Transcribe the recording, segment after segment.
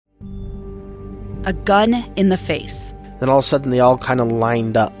a gun in the face. Then all of a sudden, they all kind of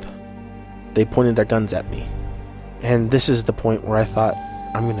lined up. They pointed their guns at me. And this is the point where I thought,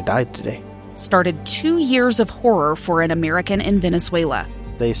 I'm going to die today. Started 2 years of horror for an American in Venezuela.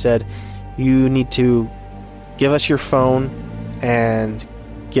 They said, you need to give us your phone and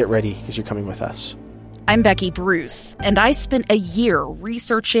get ready because you're coming with us. I'm Becky Bruce, and I spent a year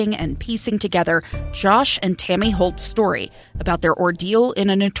researching and piecing together Josh and Tammy Holt's story about their ordeal in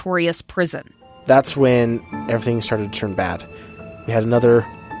a notorious prison. That's when everything started to turn bad. We had another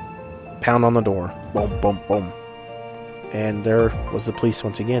pound on the door. Boom, boom, boom. And there was the police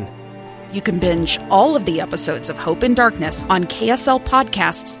once again. You can binge all of the episodes of Hope in Darkness on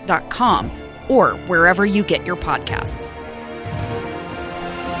KSLpodcasts.com or wherever you get your podcasts.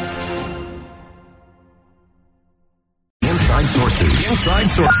 Inside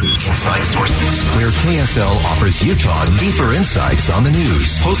Sources. Where KSL offers Utah deeper insights on the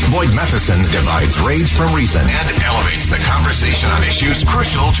news. Host Boyd Matheson divides rage from reason and elevates the conversation on issues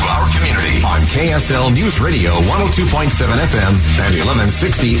crucial to our community. On KSL News Radio 102.7 FM and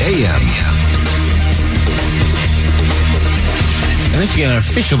 1160 AM. I think we can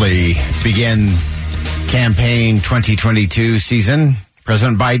officially begin campaign 2022 season.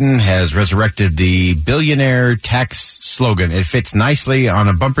 President Biden has resurrected the billionaire tax slogan. It fits nicely on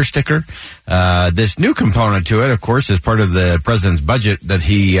a bumper sticker. This new component to it, of course, is part of the president's budget that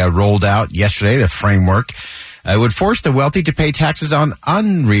he rolled out yesterday, the framework. It would force the wealthy to pay taxes on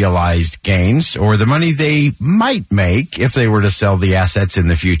unrealized gains or the money they might make if they were to sell the assets in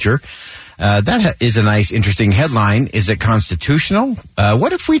the future. That is a nice, interesting headline. Is it constitutional?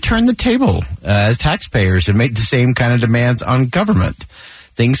 What if we turn the table as taxpayers and make the same kind of demands on government?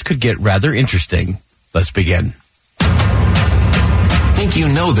 Things could get rather interesting. Let's begin. Think you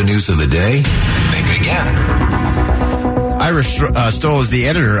know the news of the day? Think again. Ira Stoll is the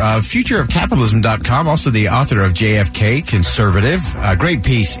editor of futureofcapitalism.com, also the author of JFK Conservative. A great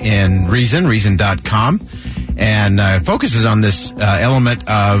piece in reason.com. And focuses on this element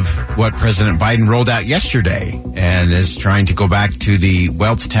of what President Biden rolled out yesterday and is trying to go back to the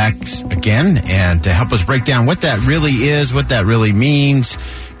wealth tax again and to help us break down what that really is, what that really means.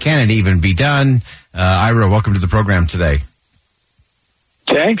 Can it even be done? Ira, welcome to the program today.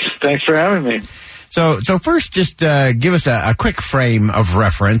 Thanks for having me. So first, just give us a quick frame of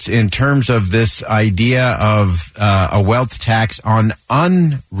reference in terms of this idea of a wealth tax on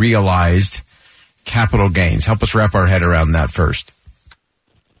unrealized capital gains. Help us wrap our head around that first.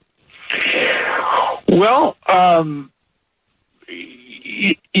 Well,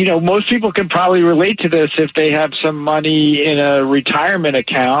 most people can probably relate to this if they have some money in a retirement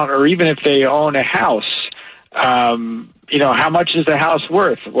account or even if they own a house. How much is the house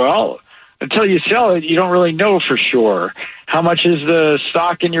worth? Well, until you sell it, you don't really know for sure. How much is the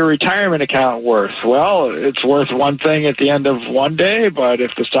stock in your retirement account worth? Well, it's worth one thing at the end of one day, but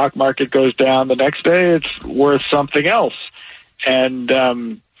if the stock market goes down the next day, it's worth something else.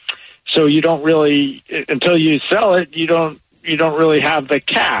 And so you don't really, until you sell it, you don't really have the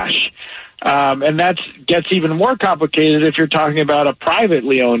cash. And that gets even more complicated if you're talking about a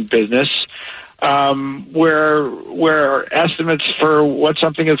privately owned business. Where estimates for what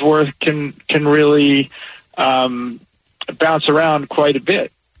something is worth can really bounce around quite a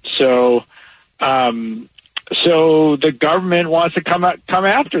bit. So the government wants to come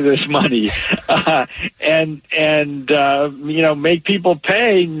after this money and make people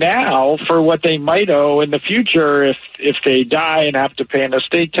pay now for what they might owe in the future if they die and have to pay an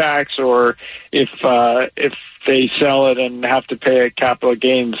estate tax, or if they sell it and have to pay a capital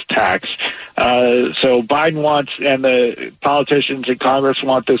gains tax. So Biden wants, and the politicians in Congress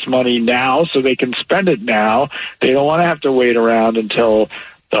want this money now so they can spend it now. They don't want to have to wait around until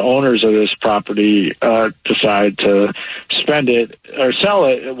the owners of this property decide to spend it or sell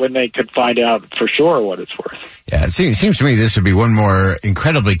it when they could find out for sure what it's worth. Yeah, it seems to me this would be one more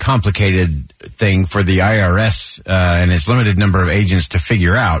incredibly complicated thing for the IRS and its limited number of agents to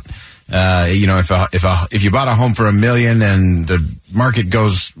figure out. If you bought a home for $1 million and the market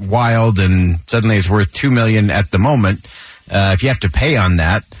goes wild and suddenly it's worth $2 million at the moment, if you have to pay on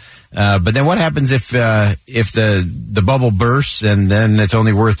that. But then what happens if the bubble bursts and then it's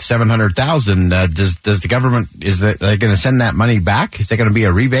only worth $700,000? Does the government, are they going to send that money back? Is there going to be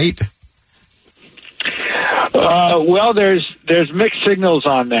a rebate? Well, there's mixed signals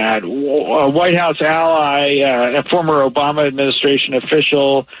on that. A White House ally, a former Obama administration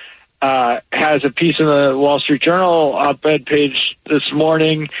official, has a piece in the Wall Street Journal op-ed page this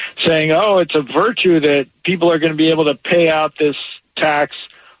morning saying, it's a virtue that people are going to be able to pay out this tax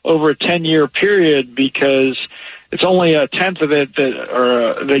over a 10-year period because it's only a tenth of it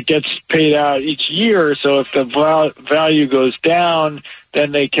that gets paid out each year. So if the value goes down,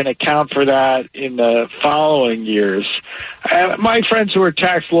 then they can account for that in the following years. My friends who are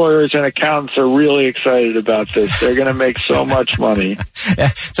tax lawyers and accountants are really excited about this. They're going to make so much money.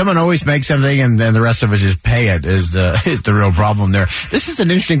 Someone always makes something, and then the rest of us just pay it. Is the real problem there? This is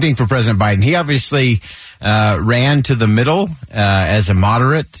an interesting thing for President Biden. He obviously ran to the middle as a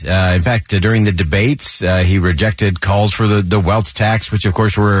moderate. In fact, during the debates, he rejected calls for the wealth tax, which of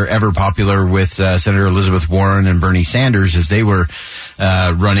course were ever popular with Senator Elizabeth Warren and Bernie Sanders as they were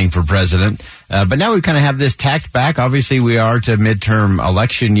running for president. But now we kind of have this tacked back. Obviously, we are to midterm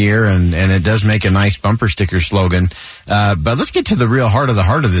election year, and it does make a nice bumper sticker slogan. But let's get to the real heart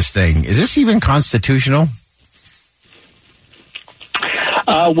of this thing. Is this even constitutional?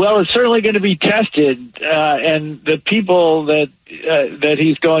 Well, it's certainly going to be tested, and the people that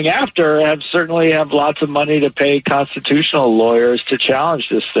he's going after certainly have lots of money to pay constitutional lawyers to challenge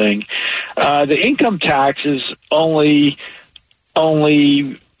this thing. The income tax is only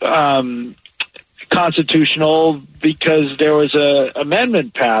constitutional because there was a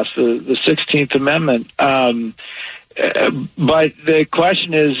amendment passed, the 16th Amendment. But the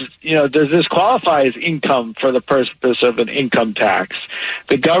question is, does this qualify as income for the purpose of an income tax?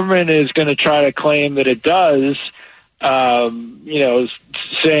 The government is going to try to claim that it does, saying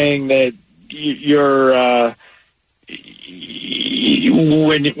that you're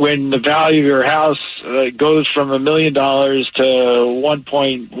when the value of your house goes from $1 million to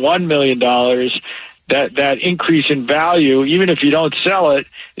 $1.1 million, that increase in value, even if you don't sell it,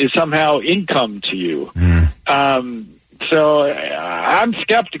 is somehow income to you. So I'm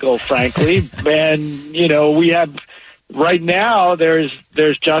skeptical, frankly, and we have right now there's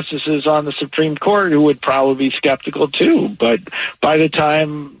justices on the Supreme Court who would probably be skeptical too. But by the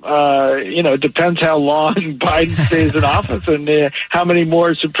time it depends how long Biden stays in office and how many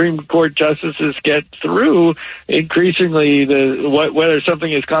more Supreme Court justices get through. Increasingly, whether something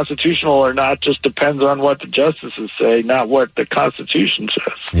is constitutional or not just depends on what the justices say, not what the Constitution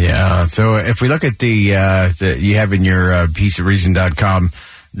says. Yeah. So if we look at the you have in your piece at Reason.com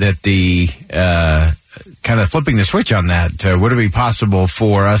that the kind of flipping the switch on that, would it be possible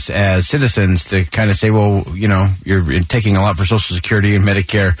for us as citizens to kind of say, well, you're taking a lot for Social Security and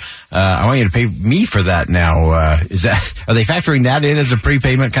Medicare. I want you to pay me for that now. Are they factoring that in as a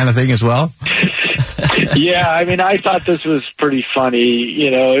prepayment kind of thing as well? Yeah, I thought this was pretty funny.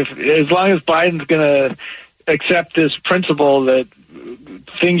 As long as Biden's going to accept this principle that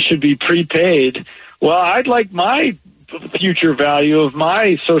things should be prepaid, well, I'd like my future value of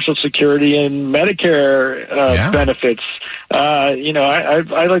my Social Security and Medicare benefits.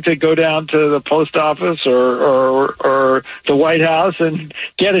 I'd like to go down to the post office or the White House and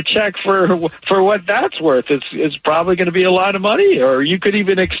get a check for what that's worth. It's probably going to be a lot of money, or you could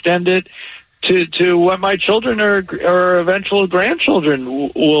even extend it to what my children or eventual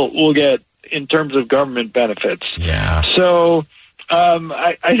grandchildren will get in terms of government benefits. Yeah. So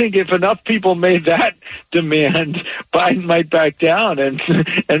I think if enough people made that demand, Biden might back down and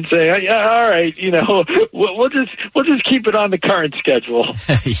say, yeah, all right, we'll just keep it on the current schedule.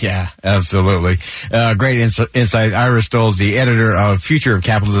 Yeah, absolutely. Great insight. Ira Stoll's the editor of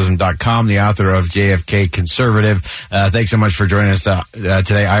futureofcapitalism.com, the author of JFK Conservative. Thanks so much for joining us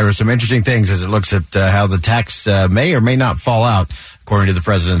today, Ira. Some interesting things as it looks at how the tax may or may not fall out according to the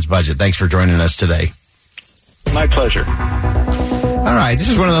president's budget. Thanks for joining us today. My pleasure. All right, this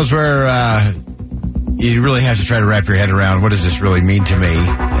is one of those where you really have to try to wrap your head around what does this really mean to me,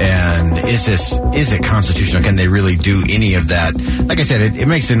 and is it constitutional? Can they really do any of that? Like I said, it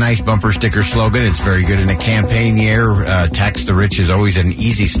makes a nice bumper sticker slogan. It's very good in a campaign year. Tax the rich is always an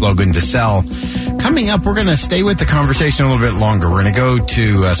easy slogan to sell. Coming up, we're going to stay with the conversation a little bit longer. We're going to go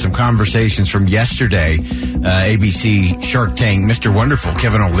to some conversations from yesterday. ABC Shark Tank, Mr. Wonderful,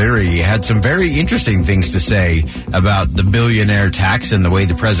 Kevin O'Leary, had some very interesting things to say about the billionaire tax and the way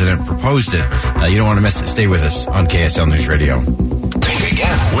the president proposed it. You don't want to miss it. Stay with us on KSL News Radio. Think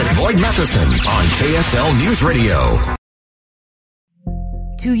again with Boyd Matheson on KSL News Radio.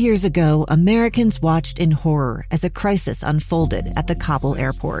 2 years ago, Americans watched in horror as a crisis unfolded at the Kabul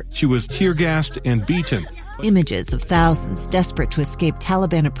airport. She was tear-gassed and beaten. Images of thousands desperate to escape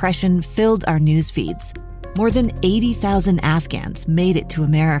Taliban oppression filled our news feeds. More than 80,000 Afghans made it to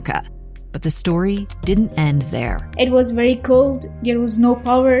America. But the story didn't end there. It was very cold. There was no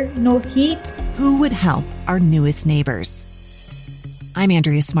power, no heat. Who would help our newest neighbors? I'm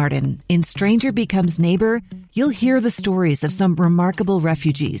Andrea Smartin. In Stranger Becomes Neighbor, you'll hear the stories of some remarkable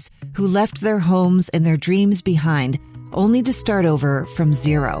refugees who left their homes and their dreams behind, only to start over from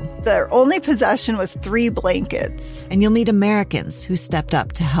zero. Their only possession was 3 blankets. And you'll meet Americans who stepped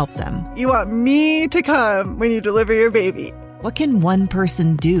up to help them. You want me to come when you deliver your baby. What can one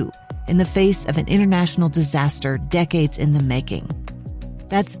person do in the face of an international disaster decades in the making?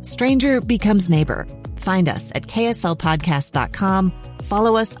 That's Stranger Becomes Neighbor. Find us at kslpodcast.com.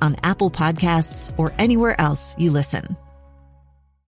 Follow us on Apple Podcasts or anywhere else you listen.